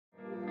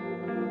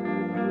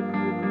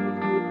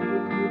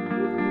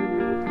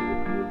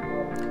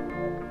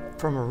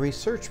From a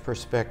research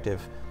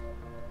perspective,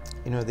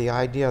 the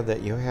idea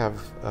that you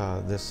have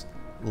this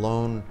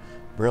lone,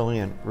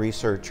 brilliant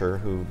researcher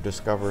who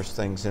discovers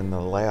things in the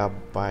lab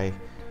by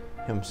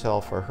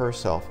himself or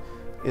herself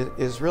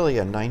is really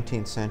a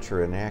 19th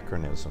century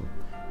anachronism.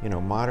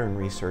 Modern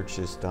research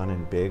is done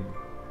in big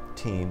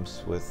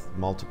teams with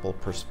multiple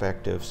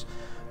perspectives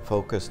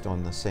focused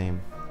on the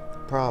same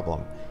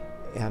problem.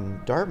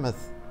 And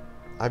Dartmouth,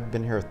 I've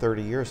been here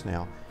 30 years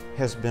now,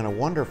 has been a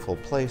wonderful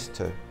place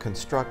to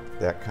construct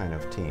that kind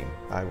of team.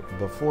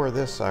 Before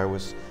this, I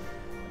was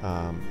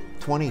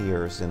 20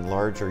 years in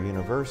larger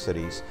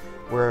universities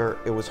where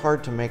it was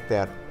hard to make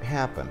that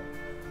happen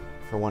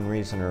for one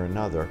reason or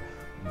another.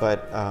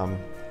 But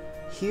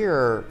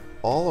here,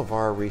 all of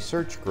our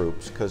research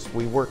groups, because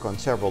we work on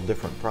several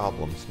different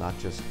problems, not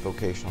just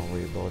vocational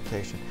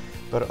rehabilitation,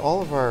 but all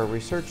of our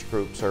research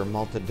groups are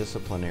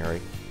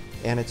multidisciplinary.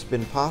 And it's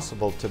been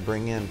possible to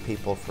bring in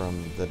people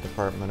from the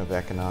Department of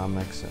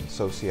Economics and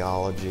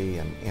Sociology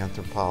and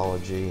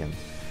Anthropology and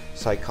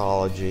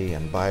Psychology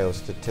and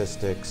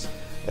Biostatistics,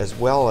 as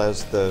well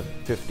as the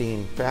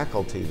 15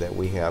 faculty that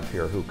we have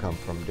here who come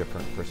from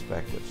different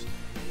perspectives.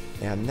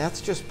 And that's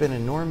just been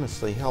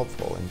enormously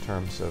helpful in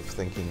terms of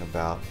thinking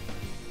about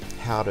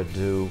how to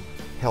do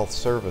health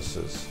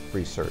services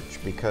research,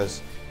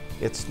 because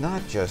it's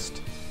not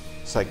just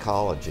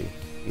psychology,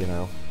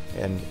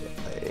 and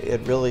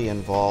it really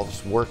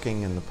involves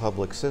working in the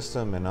public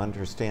system and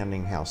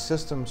understanding how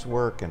systems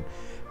work and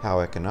how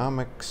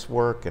economics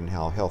work and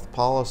how health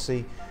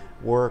policy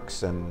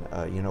works. And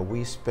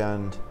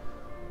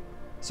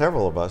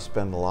several of us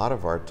spend a lot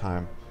of our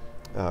time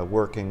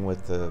working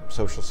with the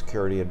Social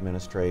Security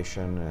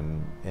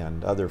Administration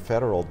and other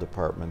federal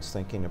departments,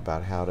 thinking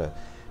about how to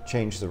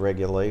change the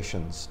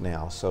regulations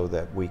now so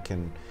that we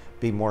can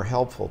be more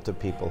helpful to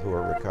people who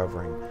are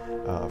recovering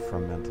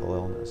from mental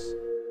illness.